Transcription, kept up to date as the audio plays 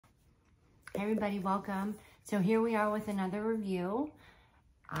Hey everybody, welcome. So here we are with another review.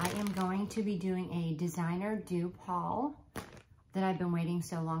 I am going to be doing a designer dupe haul that I've been waiting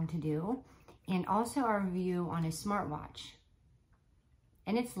so long to do, and also a review on a smartwatch.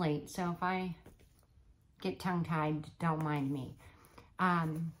 And it's late, so if I get tongue-tied, don't mind me.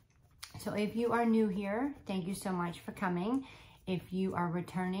 So if you are new here, thank you so much for coming. If you are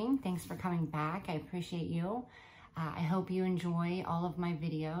returning, thanks for coming back. I appreciate you. I hope you enjoy all of my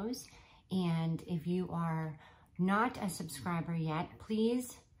videos. And if you are not a subscriber yet,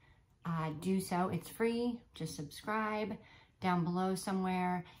 please do so. It's free. Just subscribe down below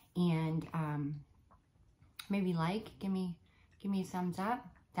somewhere, and maybe give me a thumbs up.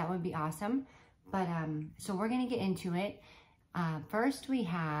 That would be awesome. But so we're gonna get into it. First, we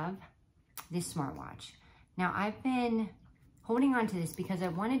have this smartwatch. Now, I've been holding on to this because I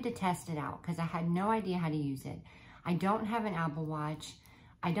wanted to test it out because I had no idea how to use it. I don't have an Apple Watch.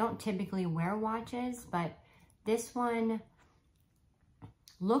 I don't typically wear watches, but this one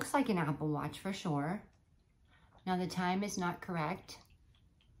looks like an Apple Watch for sure. Now, the time is not correct,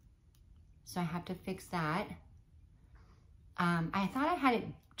 so I have to fix that. I thought I had it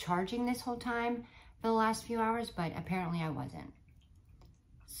charging this whole time for the last few hours, but apparently I wasn't.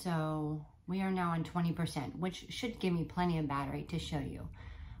 So we are now on 20%, which should give me plenty of battery to show you.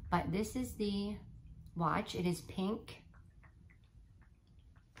 But this is the watch. It is pink.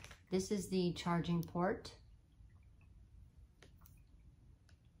 This is the charging port.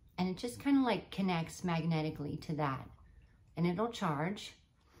 And it just kind of like connects magnetically to that. And it'll charge.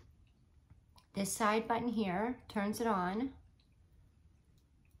 This side button here turns it on.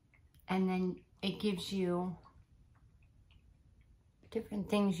 And then it gives you different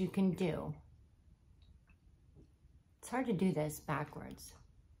things you can do. It's hard to do this backwards.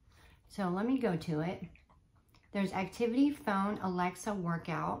 So let me go to it. There's activity, phone, Alexa,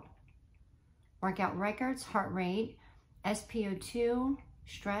 workout records, heart rate, SpO2,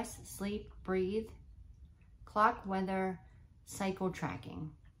 stress, sleep, breathe, clock, weather, cycle tracking,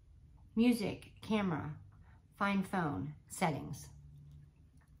 music, camera, find phone, settings.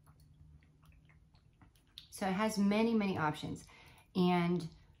 So it has many, many options. And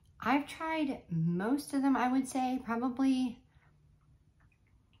I've tried most of them, I would say, probably,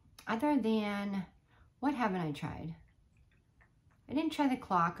 other than, what haven't I tried? I didn't try the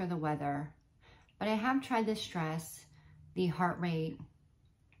clock or the weather, but I have tried the stress, the heart rate,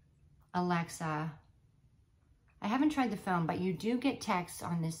 Alexa. I haven't tried the phone, but you do get text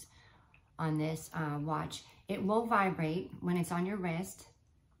on this watch. It will vibrate when it's on your wrist.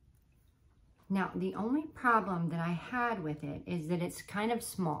 Now, the only problem that I had with it is that it's kind of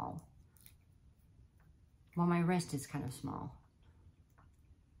small. Well, my wrist is kind of small.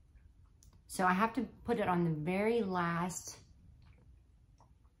 So I have to put it on the very last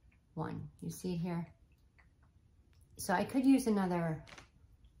one. You see it here? So I could use another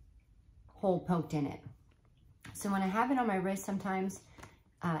hole poked in it. So when I have it on my wrist, sometimes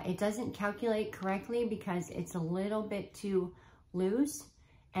it doesn't calculate correctly because it's a little bit too loose.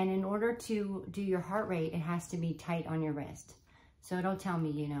 And in order to do your heart rate, it has to be tight on your wrist. So it'll tell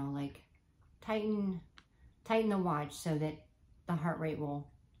me, you know, like tighten the watch so that the heart rate will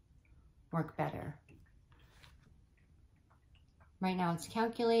work better. Right now it's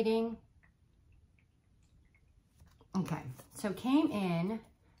calculating. Okay, so came in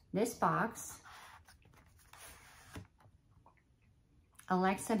this box,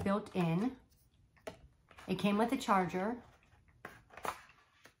 Alexa built in. It came with a charger.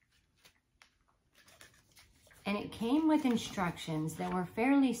 And it came with instructions that were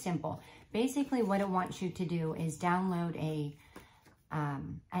fairly simple. Basically, what it wants you to do is download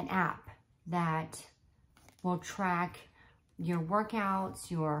an app that will track your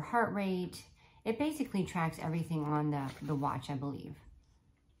workouts, your heart rate. It basically tracks everything on the watch, I believe.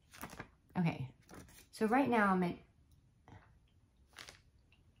 Okay, so right now I'm at,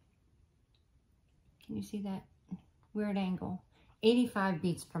 can you see that weird angle? 85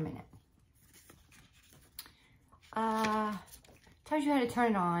 beats per minute. Tells you how to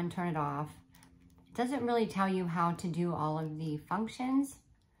turn it on, turn it off. It doesn't really tell you how to do all of the functions.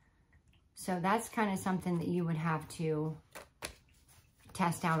 So that's kind of something that you would have to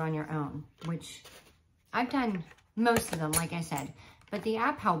test out on your own, which I've done most of them, like I said. But the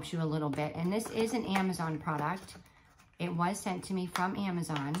app helps you a little bit, and this is an Amazon product. It was sent to me from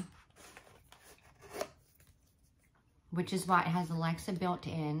Amazon, which is why it has Alexa built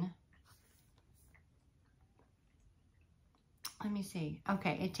in. Let me see.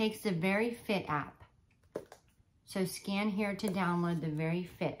 Okay, it takes the Very Fit app. So scan here to download the Very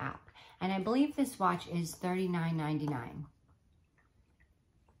Fit app. And I believe this watch is $39.99.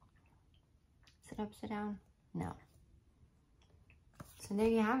 Is it upside down? No. So there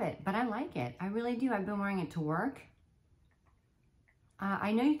you have it. But I like it. I really do. I've been wearing it to work.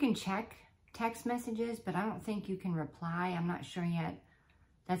 I know you can check text messages, but I don't think you can reply. I'm not sure yet.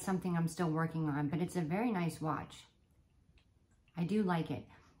 That's something I'm still working on, but it's a very nice watch. I do like it.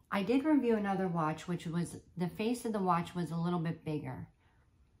 I did review another watch, which was, the face of the watch was a little bit bigger,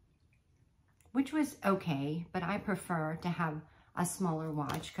 which was okay, but I prefer to have a smaller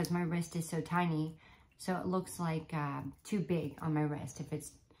watch because my wrist is so tiny, so it looks like too big on my wrist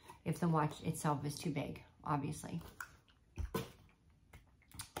if the watch itself is too big, obviously.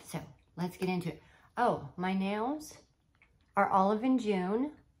 So let's get into it. Oh, my nails are Olive and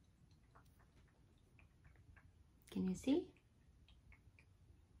June. Can you see?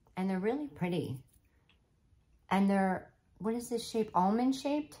 And they're really pretty. And they're, what is this shape? Almond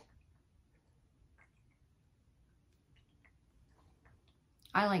shaped?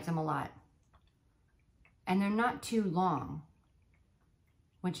 I like them a lot. And they're not too long,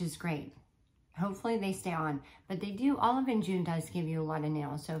 which is great. Hopefully they stay on. But they do, Olive and June does give you a lot of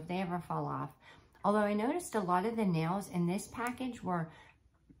nails, so if they ever fall off. Although I noticed a lot of the nails in this package were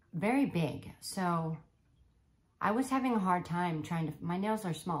very big. So I was having a hard time trying to, my nails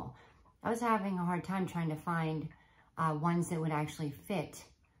are small. I was having a hard time trying to find ones that would actually fit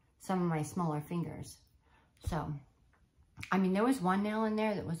some of my smaller fingers. So, I mean, there was one nail in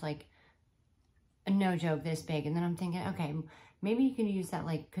there that was like, no joke, this big. And then I'm thinking, okay, maybe you can use that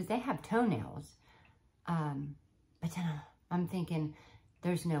like, because they have toenails. But then I'm thinking,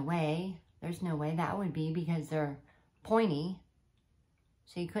 there's no way that would be because they're pointy.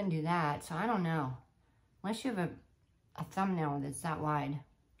 So you couldn't do that. So I don't know. Unless you have a thumbnail that's that wide.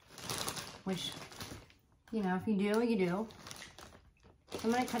 Which, you know, if you do, you do. So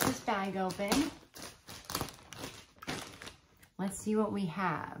I'm going to cut this bag open. Let's see what we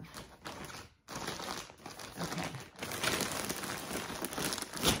have. Okay.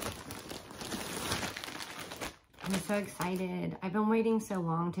 I'm so excited. I've been waiting so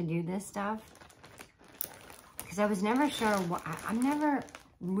long to do this stuff. Because I was never sure what, I'm never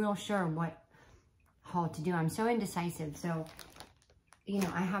real sure what haul to do. I'm so indecisive. So, you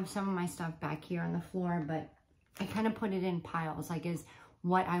know, I have some of my stuff back here on the floor, but I kind of put it in piles, like is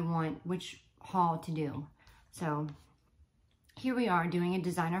what I want, which haul to do. So here we are doing a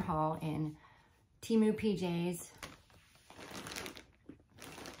designer haul in Temu PJs.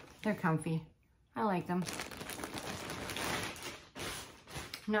 They're comfy. I like them.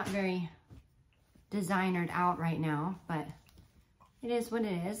 Not very designered out right now, but it is what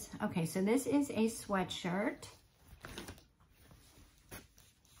it is. Okay, so this is a sweatshirt.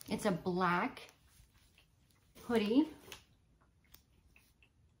 It's a black hoodie,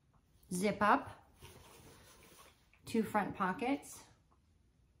 zip up, 2 front pockets.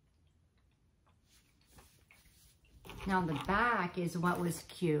 Now the back is what was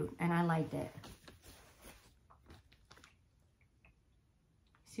cute, and I liked it.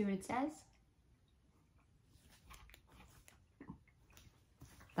 See what it says?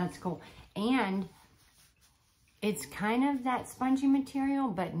 That's cool. And it's kind of that spongy material,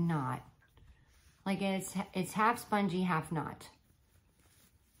 but not. Like it's half spongy, half not.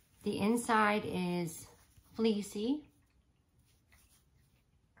 The inside is fleecy.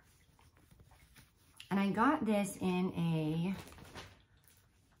 And I got this in a,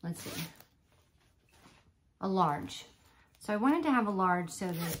 let's see, a large. So I wanted to have a large so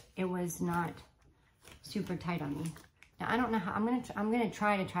that it was not super tight on me. Now I don't know how, I'm gonna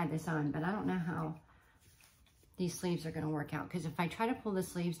try this on, but I don't know how these sleeves are gonna work out, because if I try to pull the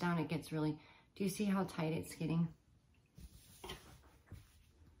sleeves down, it gets really, do you see how tight it's getting?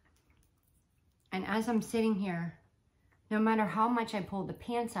 And as I'm sitting here, no matter how much I pull the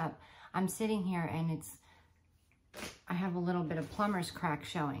pants up, I'm sitting here and I have a little bit of plumber's crack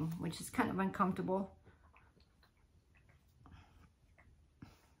showing, which is kind of uncomfortable.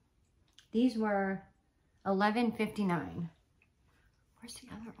 These were $11.59. Where's the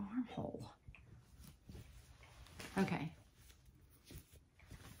other armhole? Okay.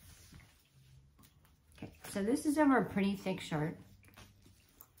 Okay, so this is over a pretty thick shirt.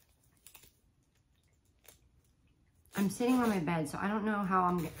 I'm sitting on my bed, so I don't know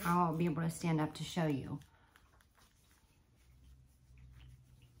how I'll be able to stand up to show you.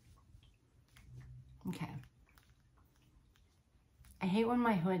 Okay. I hate when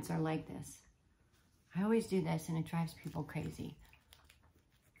my hoods are like this. I always do this and it drives people crazy.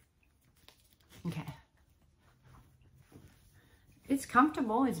 Okay. It's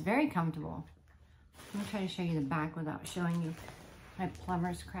comfortable. It's very comfortable. I'm going to try to show you the back without showing you my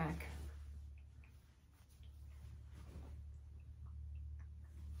plumber's crack.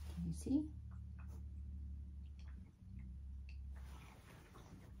 Can you see?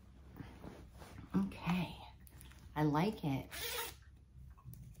 I like it.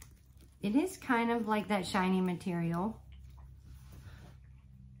 It is kind of like that shiny material,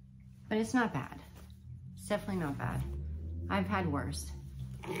 but it's not bad. It's definitely not bad. I've had worse.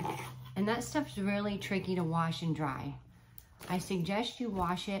 And that stuff's really tricky to wash and dry. I suggest you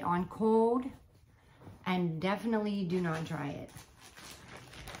wash it on cold, and definitely do not dry it.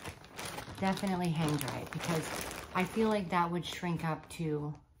 Definitely hang dry it, because I feel like that would shrink up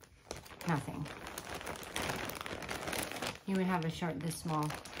to nothing. You would have a shirt this small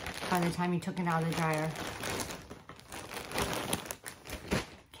by the time you took it out of the dryer.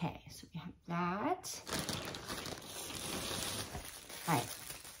 Okay, so we have that. All right.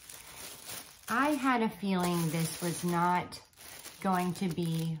 I had a feeling this was not going to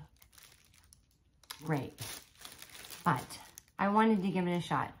be great, but I wanted to give it a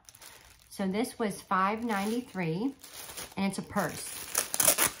shot. So this was $5.93, and it's a purse.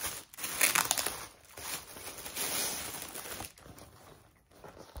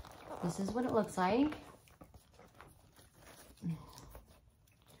 This is what it looks like.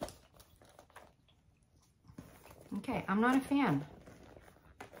 Okay, I'm not a fan.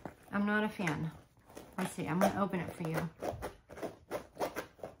 I'm not a fan. Let's see, I'm gonna open it for you.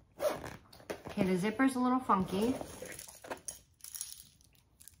 Okay, the zipper's a little funky.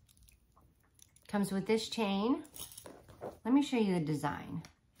 Comes with this chain. Let me show you the design.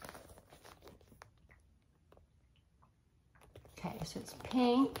 Okay, so it's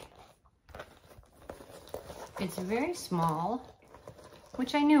pink. It's very small,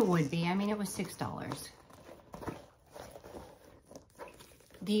 which I knew it would be. I mean, it was $6.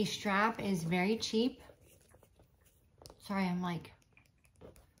 The strap is very cheap. Sorry, I'm like,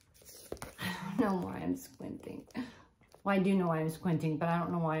 I don't know why I'm squinting. Well, I do know why I'm squinting, but I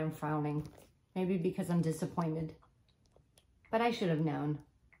don't know why I'm frowning. Maybe because I'm disappointed. But I should have known.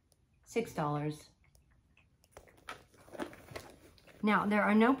 $6. Now, there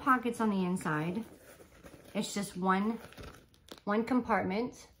are no pockets on the inside. It's just one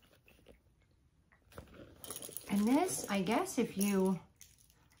compartment. And this, I guess if you...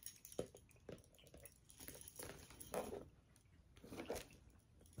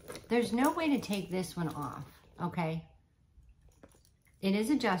 There's no way to take this one off, okay? It is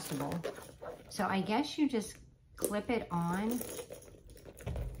adjustable. So I guess you just clip it on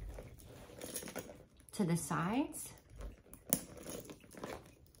to the sides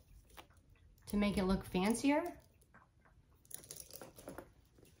to make it look fancier.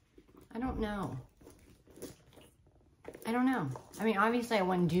 I don't know. I don't know. I mean, obviously I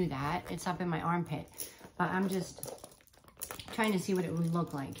wouldn't do that. It's up in my armpit, but I'm just trying to see what it would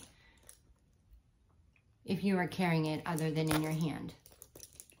look like if you were carrying it other than in your hand.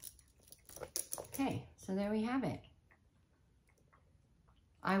 Okay, so there we have it.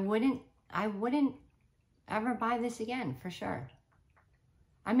 I wouldn't ever buy this again, for sure.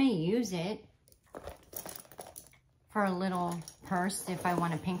 I may use it for a little purse if I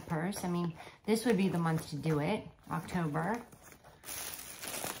want a pink purse. I mean, this would be the month to do it, October.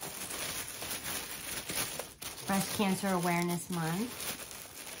 Breast Cancer Awareness Month.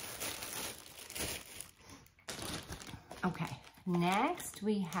 Okay, next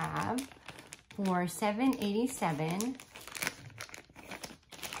we have for $7.87.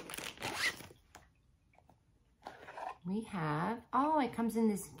 We have, oh, it comes in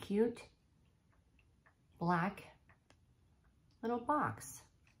this cute black little box.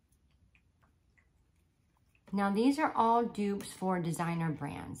 Now these are all dupes for designer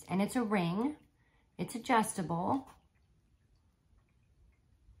brands, and it's a ring. It's adjustable.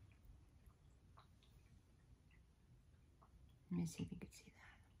 Let me see if you can see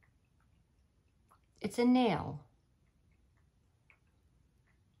that. It's a nail.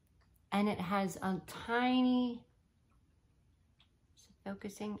 And it has a tiny, is it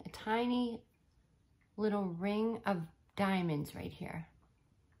focusing? A tiny little ring of diamonds right here.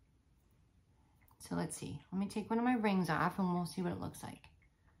 So let's see. Let me take one of my rings off and we'll see what it looks like.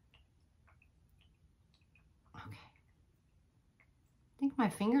 Okay. I think my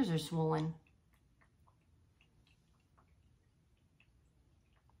fingers are swollen.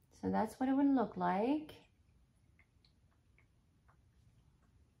 So that's what it would look like.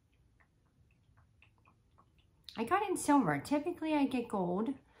 I got it in silver. Typically I get gold.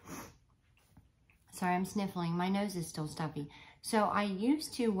 Sorry, I'm sniffling. My nose is still stuffy. So I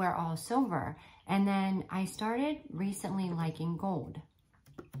used to wear all silver, and then I started recently liking gold.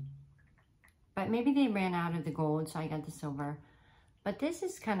 But maybe they ran out of the gold, so I got the silver. But this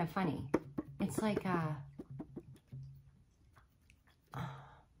is kind of funny. It's like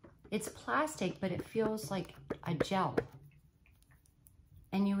it's plastic, but it feels like a gel.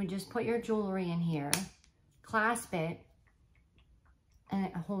 And you would just put your jewelry in here, clasp it and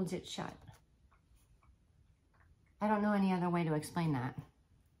it holds it shut. I don't know any other way to explain that.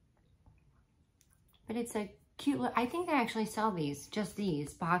 But it's a cute look. I think they actually sell these, just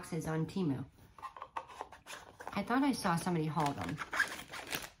these boxes on Temu. I thought I saw somebody haul them.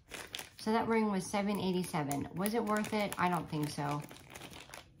 So that ring was $7.87. Was it worth it? I don't think so.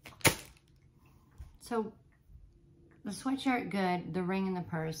 So the sweatshirt, good. The ring and the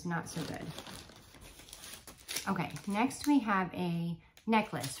purse, not so good. Okay, next we have a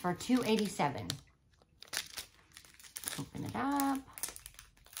necklace for $2.87. Open it up.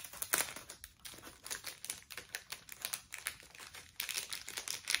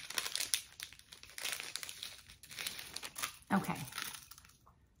 Okay.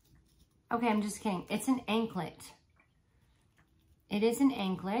 Okay, I'm just kidding. It's an anklet. It is an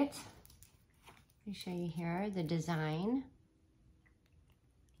anklet. Let me show you here the design.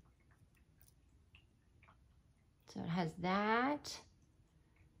 So it has that.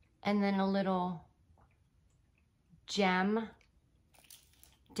 And then a little gem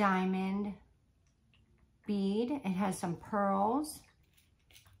diamond bead. It has some pearls.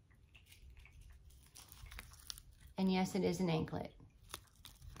 And yes, it is an anklet.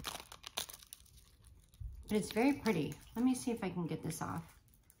 But it's very pretty. Let me see if I can get this off.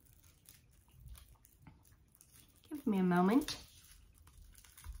 Give me a moment.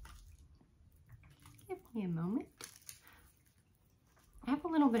 Give me a moment. I have a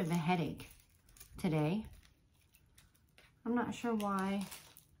little bit of a headache today. I'm not sure why.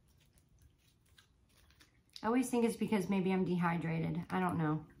 I always think it's because maybe I'm dehydrated. I don't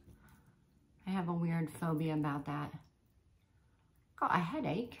know. I have a weird phobia about that. Got a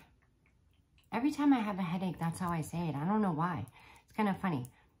headache. Every time I have a headache, that's how I say it. I don't know why. It's kind of funny.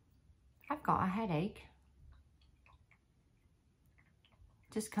 I've got a headache.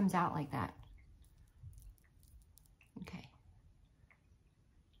 Just comes out like that. Okay.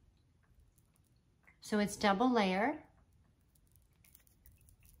 So it's double layer,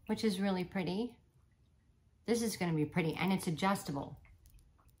 which is really pretty. This is going to be pretty, and it's adjustable.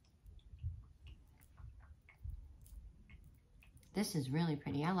 This is really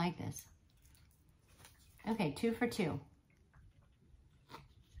pretty. I like this. Okay, 2 for 2.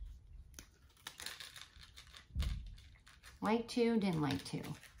 Like 2, didn't like 2.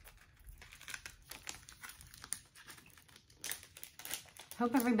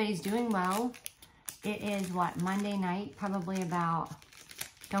 Hope everybody's doing well. It is what, Monday night, probably about,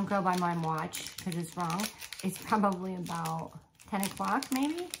 don't go by my watch because it's wrong. It's probably about 10 o'clock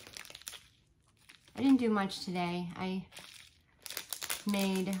maybe. I didn't do much today. I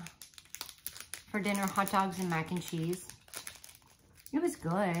made for dinner hot dogs and mac and cheese. It was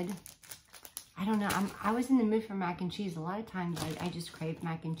good. I don't know. I was in the mood for mac and cheese. A lot of times I just crave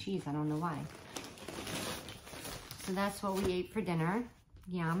mac and cheese. I don't know why. So that's what we ate for dinner.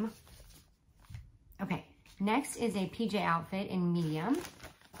 Yum. Okay. Next is a PJ outfit in medium.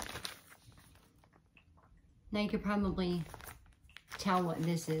 Now you could probably tell what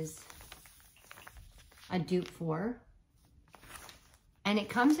this is a dupe for. And it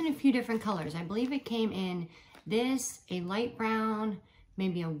comes in a few different colors. I believe it came in this, a light brown,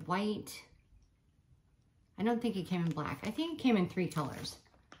 maybe a white. I don't think it came in black. I think it came in 3 colors.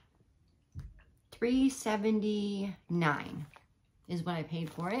 $3.79 is what I paid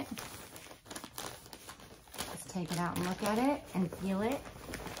for it. Let's take it out and look at it and feel it.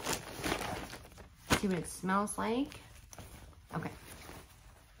 See what it smells like. Okay.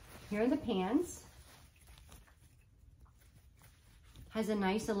 Here are the pants. Has a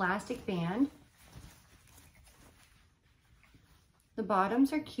nice elastic band. The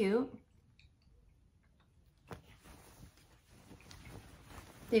bottoms are cute.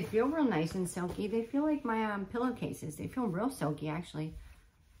 They feel real nice and silky. They feel like my pillowcases. They feel real silky, actually.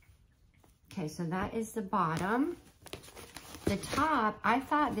 Okay, so that is the bottom. The top, I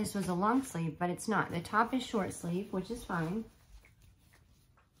thought this was a long sleeve, but it's not. The top is short sleeve, which is fine.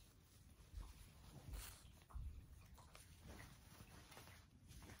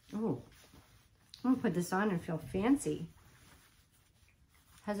 Oh, I'm gonna put this on and feel fancy.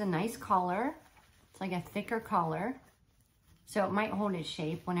 Has a nice collar. It's like a thicker collar. So it might hold its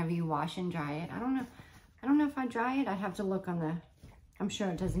shape whenever you wash and dry it. I don't know if I dry it. I'd have to look on the, I'm sure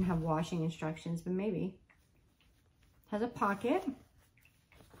it doesn't have washing instructions, but maybe. Has a pocket.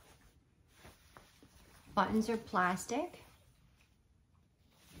 Buttons are plastic.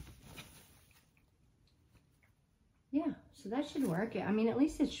 Yeah, so that should work. I mean, at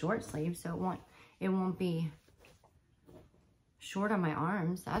least it's short sleeve, so it won't be short on my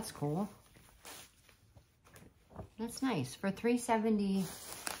arms. That's cool. That's nice. For $3.79,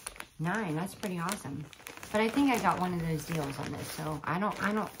 that's pretty awesome. But I think I got one of those deals on this, so I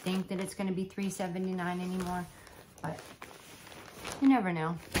don't think that it's going to be $3.79 anymore. But you never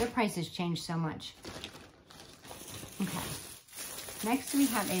know. Their prices change so much. Okay. Next we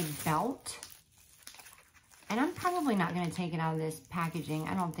have a belt. And I'm probably not going to take it out of this packaging.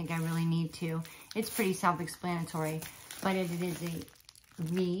 I don't think I really need to. It's pretty self-explanatory. But it is a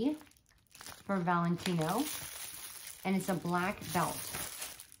V for Valentino. And it's a black belt.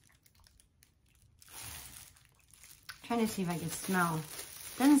 I'm trying to see if I can smell.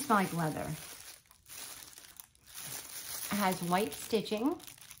 It doesn't smell like leather. It has white stitching.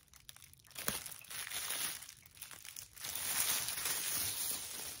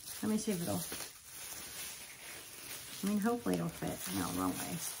 Let me see if it'll, I mean, hopefully it'll fit. No, wrong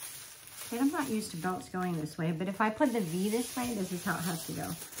way. Okay, I'm not used to belts going this way, but if I put the V this way, this is how it has to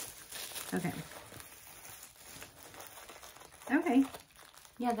go. Okay. Okay.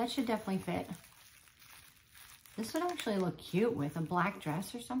 Yeah, that should definitely fit. This would actually look cute with a black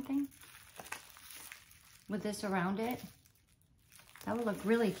dress or something. With this around it. That would look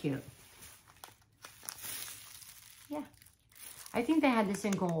really cute. Yeah. I think they had this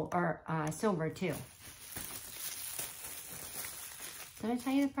in gold or silver too. Did I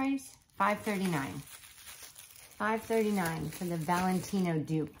tell you the price? $5.39. $5.39 for the Valentino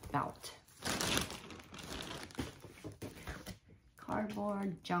dupe belt.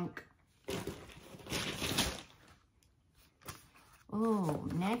 Cardboard junk. Oh,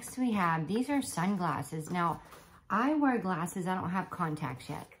 next we have, these are sunglasses. Now, I wear glasses. I don't have contacts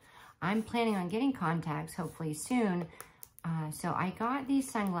yet. I'm planning on getting contacts hopefully soon. So I got these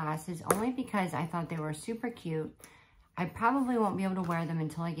sunglasses only because I thought they were super cute. I probably won't be able to wear them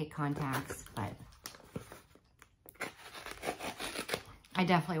until I get contacts, but I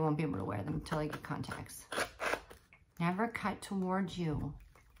definitely won't be able to wear them until I get contacts. Never cut towards you.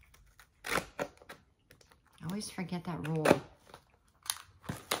 I always forget that rule.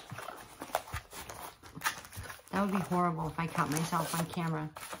 That would be horrible if I cut myself on camera.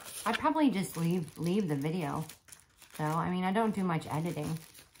 I'd probably just leave the video. So, I mean, I don't do much editing.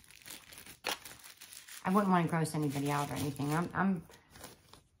 I wouldn't want to gross anybody out or anything. I'm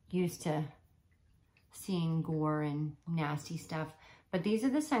used to seeing gore and nasty stuff. But these are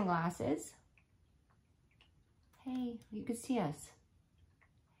the sunglasses. Hey, you can see us.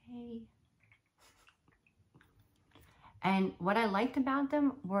 Hey. And what I liked about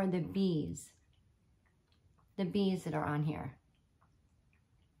them were the bees. The bees that are on here.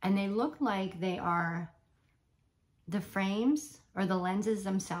 And they look like they are, the frames or the lenses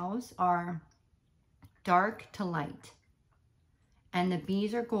themselves are dark to light. And the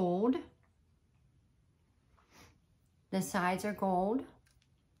bees are gold. The sides are gold.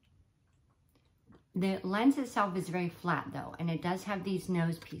 The lens itself is very flat though, and it does have these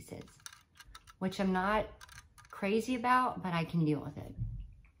nose pieces, which I'm not crazy about, but I can deal with it.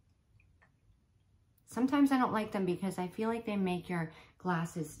 Sometimes I don't like them because I feel like they make your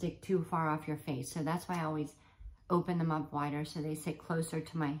glasses stick too far off your face. So that's why I always open them up wider so they sit closer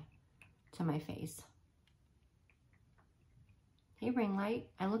to my face. Hey, ring light.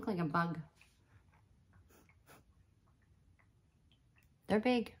 I look like a bug. They're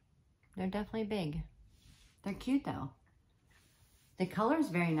big. They're definitely big. They're cute though. The color is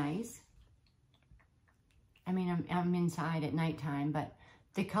very nice. I mean, I'm inside at nighttime, but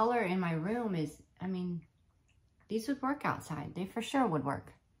the color in my room is, I mean, these would work outside. They for sure would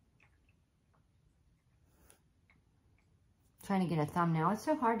work. Trying to get a thumbnail. It's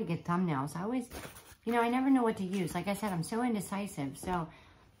so hard to get thumbnails. I always, you know, I never know what to use. Like I said, I'm so indecisive. So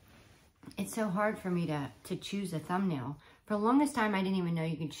it's so hard for me to choose a thumbnail. For the longest time, I didn't even know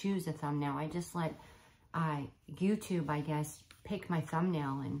you could choose a thumbnail. I just let YouTube, I guess, pick my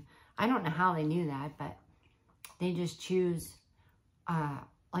thumbnail. And I don't know how they knew that, but they just choose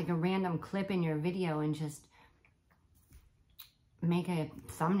like a random clip in your video and just make a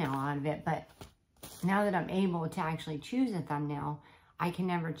thumbnail out of it. But now that I'm able to actually choose a thumbnail, I can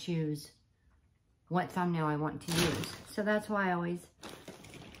never choose what thumbnail I want to use. So that's why I always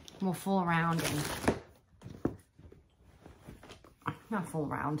will fool around and, not fool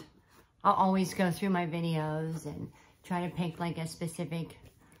around. I'll always go through my videos and try to pick like a specific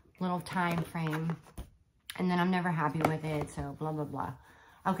little time frame. And then I'm never happy with it, so blah, blah, blah.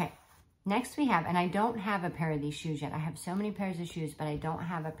 Okay, next we have, and I don't have a pair of these shoes yet. I have so many pairs of shoes, but I don't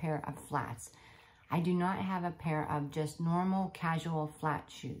have a pair of flats. I do not have a pair of just normal, casual, flat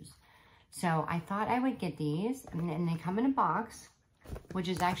shoes. So I thought I would get these, and they come in a box, which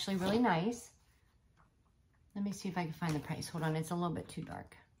is actually really nice. Let me see if I can find the price. Hold on, it's a little bit too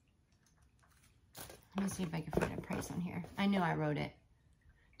dark. Let me see if I can find a price on here. I knew I wrote it.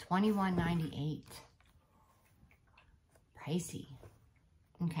 $21.98. pricey.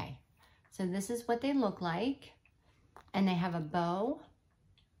 Okay, so this is what they look like. And they have a bow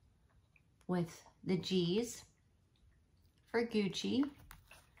with the G's for Gucci.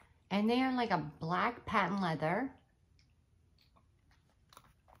 And they are like a black patent leather.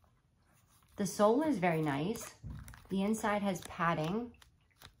 The sole is very nice. The inside has padding.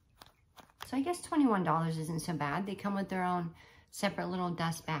 So I guess $21 isn't so bad. They come with their own separate little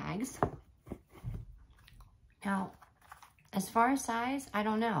dust bags. Now, as far as size, I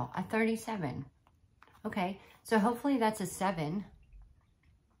don't know. A 37. Okay, so hopefully that's a 7.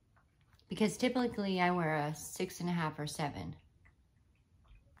 Because typically I wear a 6.5 or 7.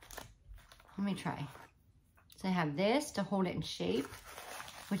 Let me try. So I have this to hold it in shape,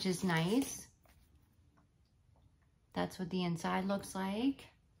 which is nice. That's what the inside looks like.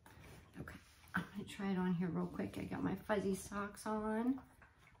 Okay, I'm gonna try it on here real quick. I got my fuzzy socks on.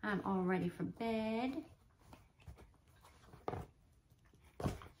 I'm all ready for bed.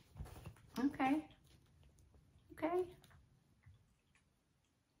 Okay. Okay.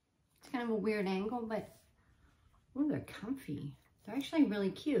 It's kind of a weird angle, but ooh, they're comfy. They're actually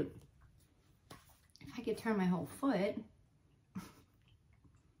really cute. If I could turn my whole foot,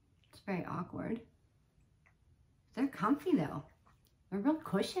 it's very awkward. They're comfy though. They're real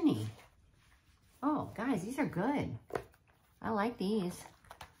cushiony. Oh, guys, these are good. I like these.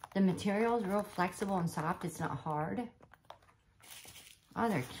 The material is real flexible and soft. It's not hard. Oh,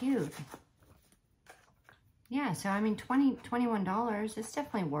 they're cute. Yeah, so I mean, $21, it's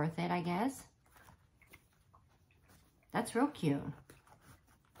definitely worth it, I guess. That's real cute.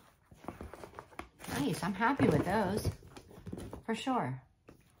 Nice, I'm happy with those, for sure.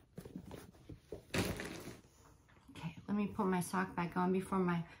 Okay, let me put my sock back on before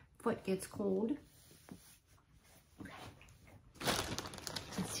my foot gets cold. Okay.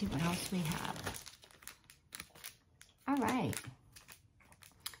 Let's see what else we have. All right.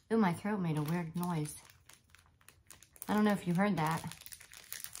 Ooh, my throat made a weird noise. I don't know if you heard that.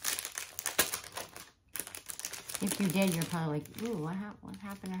 If you did, you're probably like, ooh, what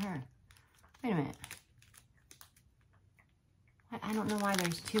happened to her? Wait a minute. I don't know why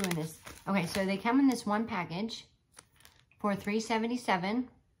there's 2 in this. Okay, so they come in this one package for $3.77.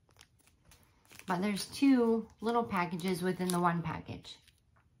 But there's 2 little packages within the one package.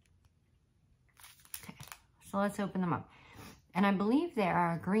 Okay, so let's open them up. And I believe they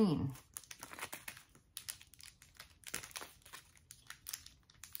are green.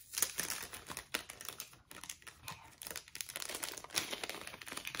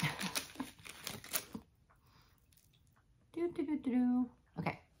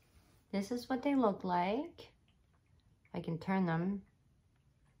 Okay, this is what they look like. I can turn them.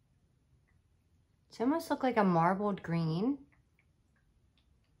 They almost look like a marbled green.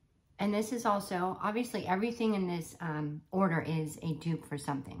 And this is also, obviously everything in this order is a dupe for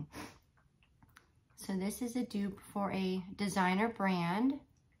something. So this is a dupe for a designer brand.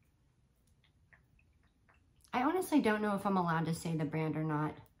 I honestly don't know if I'm allowed to say the brand or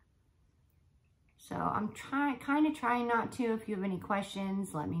not. So I'm kind of trying not to. If you have any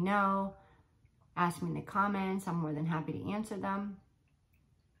questions, let me know. Ask me in the comments. I'm more than happy to answer them.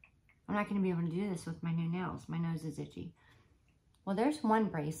 I'm not going to be able to do this with my new nails. My nose is itchy. Well, there's one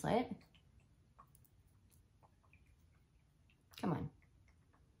bracelet. Come on.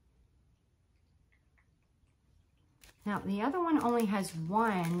 Now, the other one only has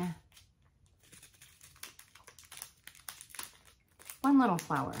one little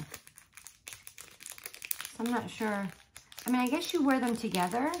flower. So I'm not sure. I mean, I guess you wear them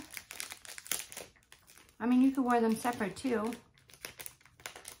together. I mean, you could wear them separate too.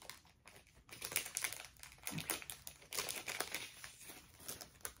 Okay.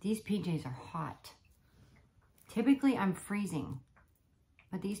 These PJs are hot. Typically, I'm freezing,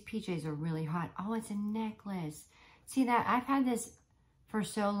 but these PJs are really hot. Oh, it's a necklace. See that? I've had this for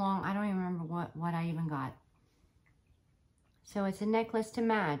so long. I don't even remember what I even got. So it's a necklace to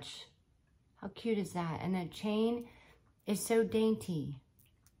match. How cute is that? And the chain is so dainty.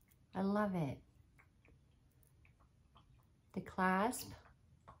 I love it. The clasp,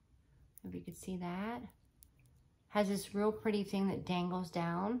 if you could see that, has this real pretty thing that dangles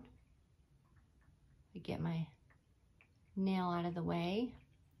down. I get my nail out of the way.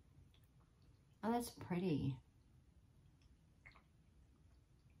 Oh, that's pretty.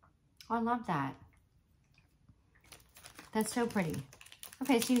 Oh, I love that. That's so pretty.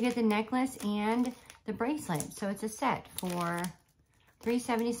 Okay, so you get the necklace and the bracelet. So it's a set for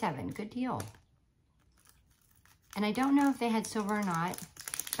 $3.77. Good deal. And I don't know if they had silver or not,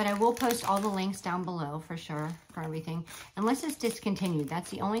 but I will post all the links down below for sure for everything. Unless it's discontinued.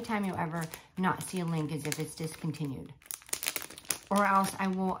 That's the only time you'll ever not see a link is if it's discontinued. or else I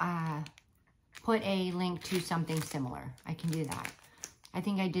will put a link to something similar. I can do that. I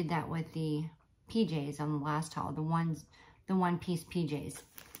think I did that with the PJs on the last haul, the one-piece PJs.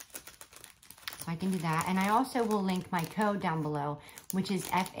 So I can do that. And I also will link my code down below, which is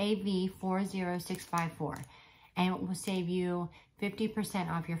FAV40654. And it will save you 50%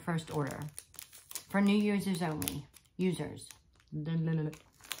 off your first order. For new users only. Users.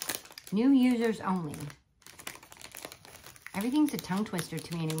 New users only. Everything's a tongue twister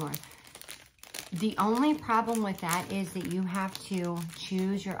to me anymore. The only problem with that is that you have to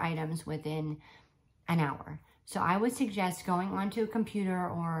choose your items within an hour. So I would suggest going onto a computer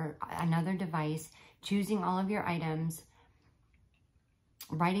or another device, choosing all of your items,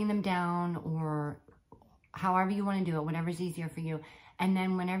 writing them down, or however you want to do it, whatever's easier for you. And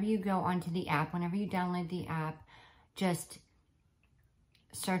then whenever you go onto the app, whenever you download the app, just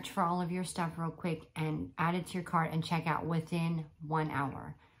search for all of your stuff real quick and add it to your cart and check out within 1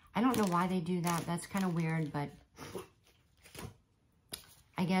 hour. I don't know why they do that. That's kind of weird, but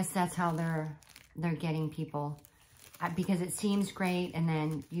I guess that's how they're getting people, because it seems great, and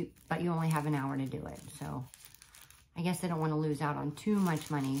then but you only have an hour to do it. So I guess they don't want to lose out on too much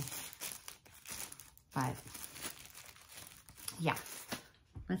money. But yeah,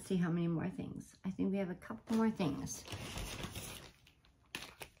 let's see how many more things. I think we have a couple more things.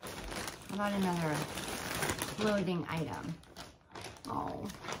 How about another clothing item? Oh,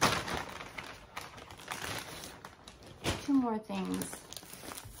 2 more things.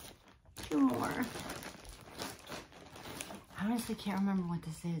 2 more. I honestly can't remember what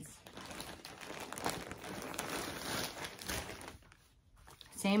this is.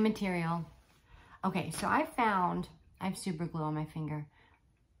 Same material. Okay, so I have super glue on my finger.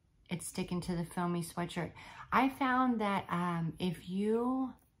 It's sticking to the foamy sweatshirt. I found that if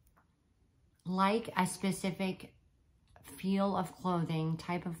you like a specific feel of clothing,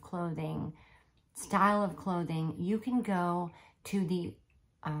 type of clothing, style of clothing, you can go to the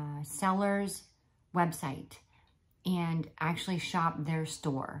seller's website and actually shop their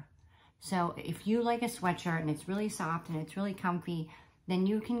store. So if you like a sweatshirt and it's really soft and it's really comfy, then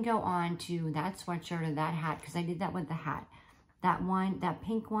you can go on to that sweatshirt or that hat, because I did that with the hat. That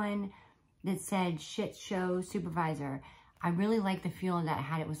pink one that said Shit Show Supervisor. I really liked the feel of that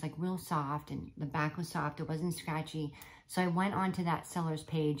hat. It was like real soft, and the back was soft. It wasn't scratchy. So I went onto that seller's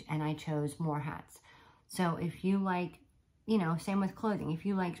page and I chose more hats. So if you like, you know, same with clothing. If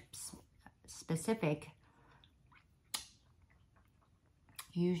you like specific,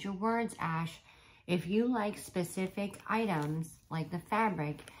 use your words, Ash. If you like specific items, like the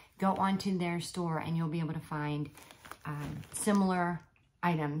fabric, go onto their store and you'll be able to find similar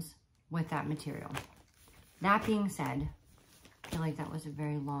items with that material. That being said, I feel like that was a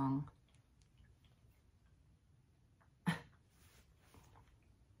very long. Okay.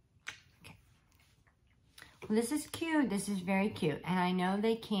 Well, this is cute. This is very cute. And I know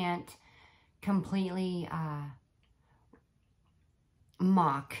they can't completely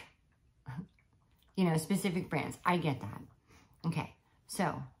mock, you know, specific brands. I get that. Okay.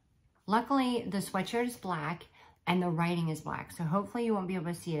 So, luckily, the sweatshirt is black and the writing is black. So, hopefully, you won't be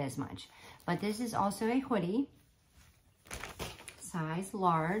able to see it as much. But this is also a hoodie. Size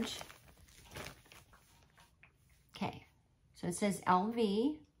large. Okay, so it says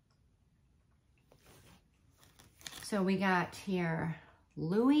LV. So we got here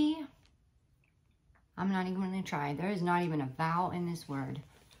Louis. I'm not even going to try. There is not even a vowel in this word.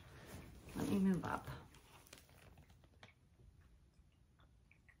 Let me move up.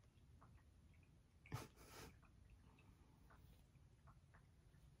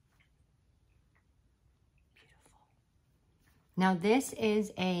 Now this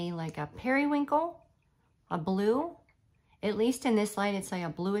is like a periwinkle, a blue. At least in this light, it's like a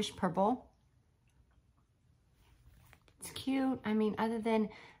bluish purple. It's cute. I mean, other than,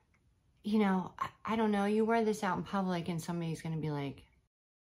 you know, I don't know. You wear this out in public and somebody's going to be like,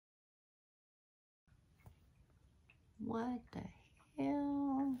 what the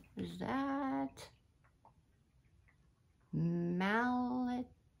hell is that?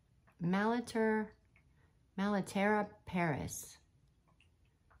 Malaterra Paris.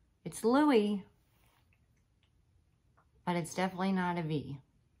 It's Louis, but it's definitely not a V.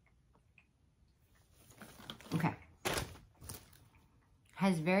 Okay.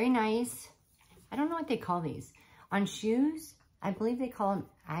 Has very nice, I don't know what they call these. On shoes, I believe they call them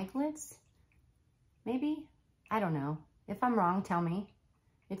aglets, maybe? I don't know. If I'm wrong, tell me.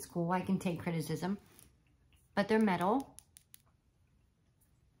 It's cool, I can take criticism. But they're metal.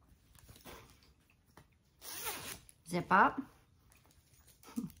 Zip up.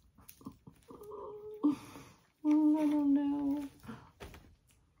 I don't know.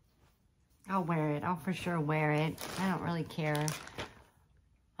 I'll wear it. I'll for sure wear it. I don't really care.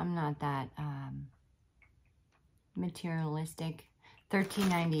 I'm not that materialistic.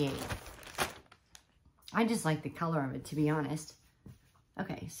 $13.98. I just like the color of it, to be honest.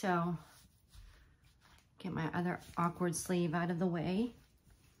 Okay, so get my other awkward sleeve out of the way.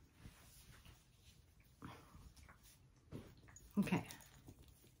 Okay.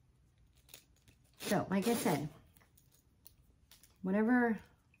 So, like I said, whatever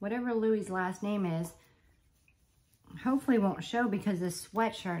Louie's last name is, hopefully won't show because this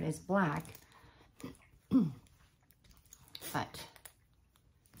sweatshirt is black. But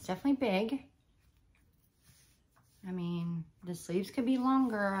it's definitely big. I mean, the sleeves could be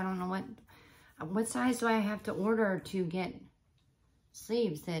longer. I don't know what size do I have to order to get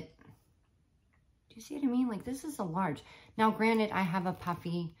sleeves that, do you see what I mean? Like, this is a large. Now, granted, I have a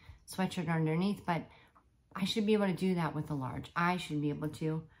puffy sweatshirt underneath, but I should be able to do that with a large. I should be able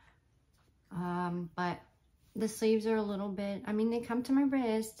to. But the sleeves are a little bit, I mean, they come to my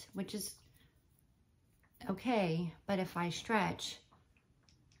wrist, which is okay. But if I stretch,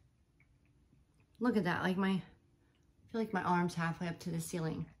 look at that. Like I feel like my arm's halfway up to the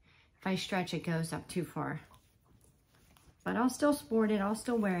ceiling. If I stretch, it goes up too far. But I'll still sport it. I'll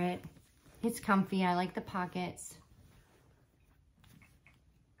still wear it. It's comfy. I like the pockets.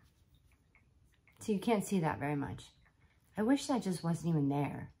 So you can't see that very much. I wish that just wasn't even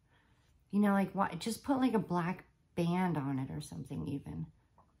there. You know, like, what? Just put like a black band on it or something even.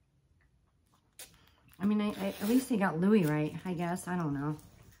 I mean, at least they got Louis right, I guess. I don't know.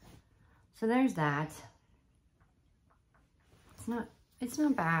 So there's that. It's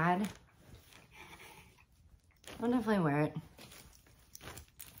not bad. I'll definitely wear it.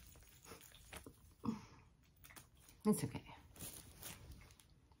 It's okay.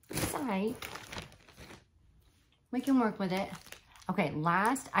 It's all right. We can work with it. Okay,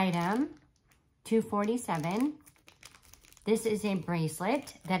 last item, $2.47. This is a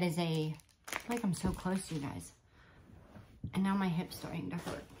bracelet that is like I'm so close to you guys. And now my hip's starting to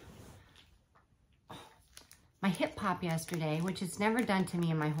hurt. My hip popped yesterday, which it's never done to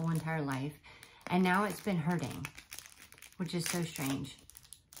me in my whole entire life. And now it's been hurting, which is so strange.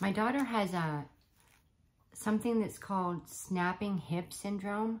 My daughter has something that's called snapping hip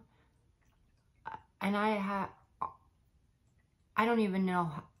syndrome. And I don't even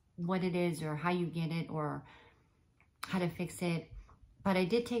know what it is or how you get it or how to fix it. But I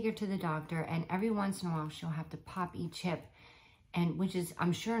did take her to the doctor, and every once in a while she'll have to pop each hip, and which is,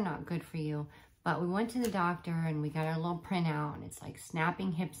 I'm sure, not good for you. But we went to the doctor and we got our little printout, and it's like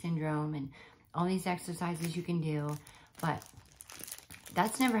snapping hip syndrome and all these exercises you can do. But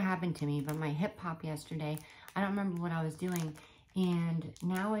that's never happened to me. But my hip popped yesterday. I don't remember what I was doing, and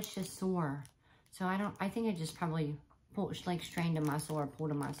now it's just sore. So I think I just probably strained a muscle or pulled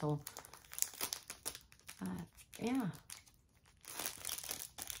a muscle. Yeah.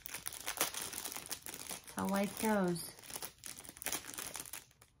 That's how life goes.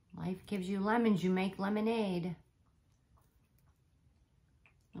 Life gives you lemons, you make lemonade.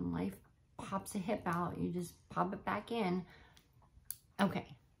 When life pops a hip out, you just pop it back in. Okay,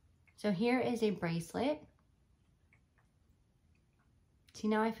 so here is a bracelet. See,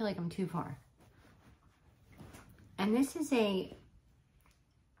 now I feel like I'm too far. And this is a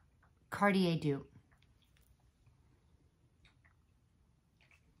Cartier dupe.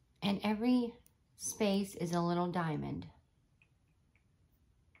 And every space is a little diamond.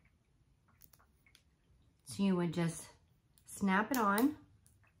 So you would just snap it on.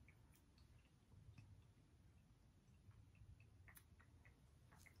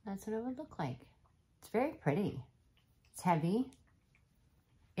 That's what it would look like. It's very pretty. It's heavy.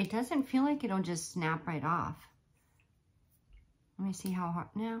 It doesn't feel like it'll just snap right off. Let me see how hard.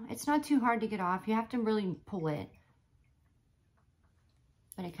 No, it's not too hard to get off. You have to really pull it.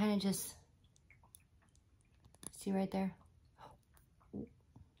 But it kind of just, see right there? Ooh.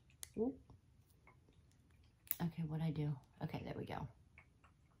 Ooh. Okay, what'd I do? Okay, there we go.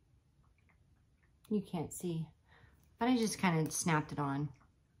 You can't see, but I just kind of snapped it on.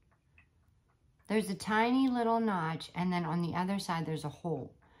 There's a tiny little notch, and then on the other side, there's a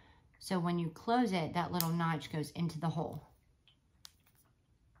hole. So when you close it, that little notch goes into the hole.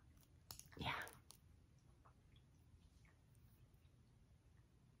 Yeah.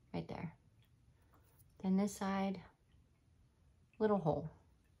 Right there. Then this side, little hole.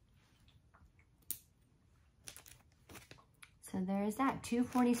 So there is that,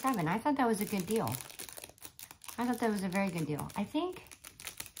 $2.47. I thought that was a good deal. I thought that was a very good deal. I think,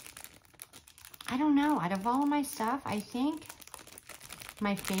 I don't know, out of all of my stuff, I think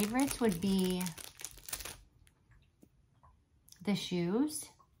my favorites would be the shoes.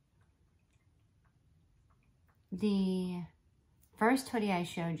 the first hoodie I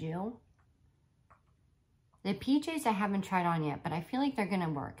showed you. The PJs I haven't tried on yet, but I feel like they're going to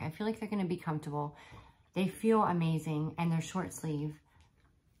work. I feel like they're going to be comfortable. They feel amazing, and they're short sleeve.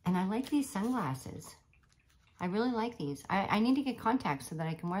 And I like these sunglasses. I really like these. I need to get contacts so that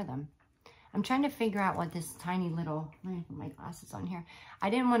I can wear them. I'm trying to figure out what this tiny little... Let me put my glasses on here. I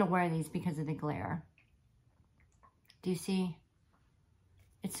didn't want to wear these because of the glare. Do you see?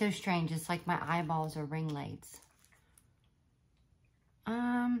 It's so strange. It's like my eyeballs are ring lights.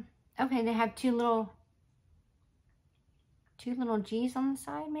 Okay, they have two little G's on the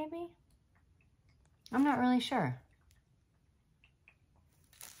side, maybe? I'm not really sure.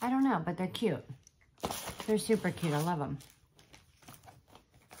 I don't know, but they're cute. They're super cute. I love them.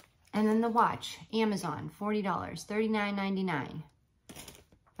 And then the watch, Amazon, $40, $39.99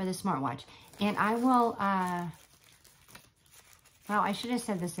 for the smartwatch. And I will, well, I should have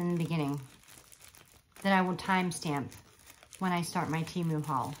said this in the beginning, that I will timestamp when I start my Temu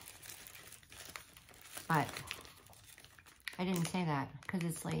haul. But I didn't say that because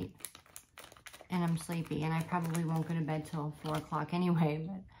it's late and I'm sleepy, and I probably won't go to bed till 4 o'clock anyway,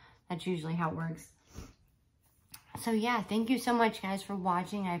 but that's usually how it works. So yeah, thank you so much, guys, for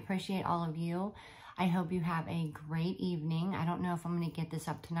watching. I appreciate all of you. I hope you have a great evening. I don't know if I'm going to get this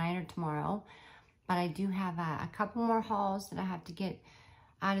up tonight or tomorrow, but I do have a couple more hauls that I have to get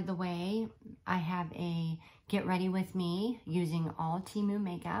out of the way. I have a get ready with me using all Temu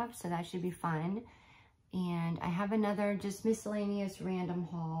makeup, so that should be fun. And I have another just miscellaneous random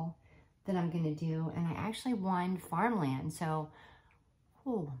haul that I'm going to do. And I actually won farmland. So,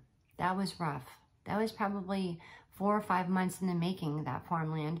 that was rough. That was probably 4 or 5 months in the making, that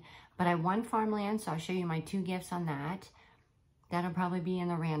farmland. But I won farmland, so I'll show you my 2 gifts on that. That'll probably be in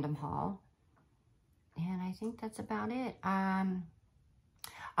the random haul. And I think that's about it.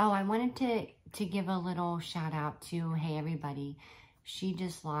 Oh, I wanted to give a little shout out to Hey Everybody. She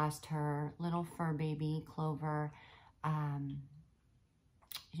just lost her little fur baby, Clover.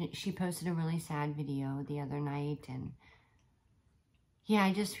 She posted a really sad video the other night, and yeah,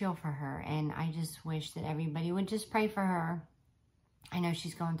 I just feel for her, and I just wish that everybody would just pray for her. I know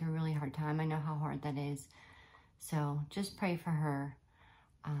she's going through a really hard time. I know how hard that is. So just pray for her.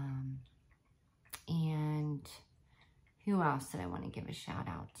 And who else did I want to give a shout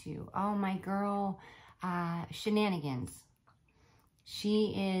out to? Oh, my girl, Shenanigans.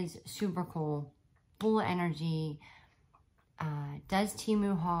 She is super cool, full of energy, does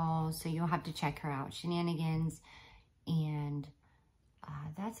Temu hauls, so you'll have to check her out, Shenanigans. And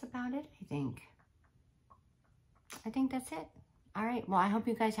that's about it, I think. I think that's it. All right, well, I hope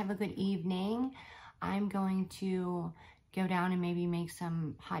you guys have a good evening. I'm going to go down and maybe make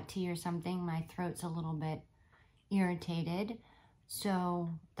some hot tea or something. My throat's a little bit irritated,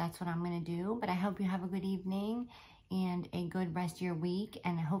 so that's what I'm going to do. But I hope you have a good evening and a good rest of your week,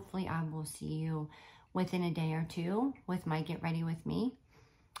 and hopefully I will see you within a day or two with my Get Ready With Me.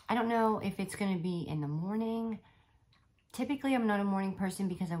 I don't know if it's going to be in the morning. Typically, I'm not a morning person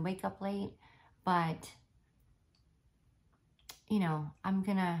because I wake up late, but, you know, I'm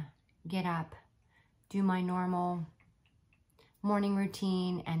going to get up, do my normal morning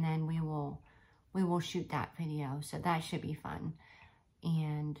routine, and then we will shoot that video, so that should be fun.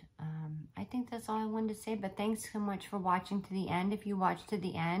 And I think that's all I wanted to say, but thanks so much for watching to the end. If you watched to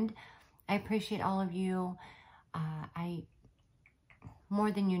the end, I appreciate all of you.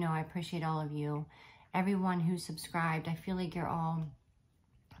 More than you know, I appreciate all of you. Everyone who subscribed, I feel like you're all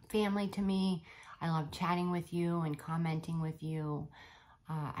family to me. I love chatting with you and commenting with you.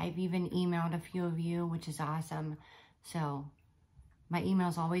 I've even emailed a few of you, which is awesome. So my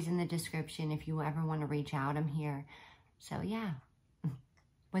email's always in the description. If you ever want to reach out, I'm here. So yeah.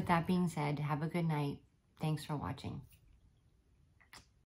 With that being said, have a good night. Thanks for watching.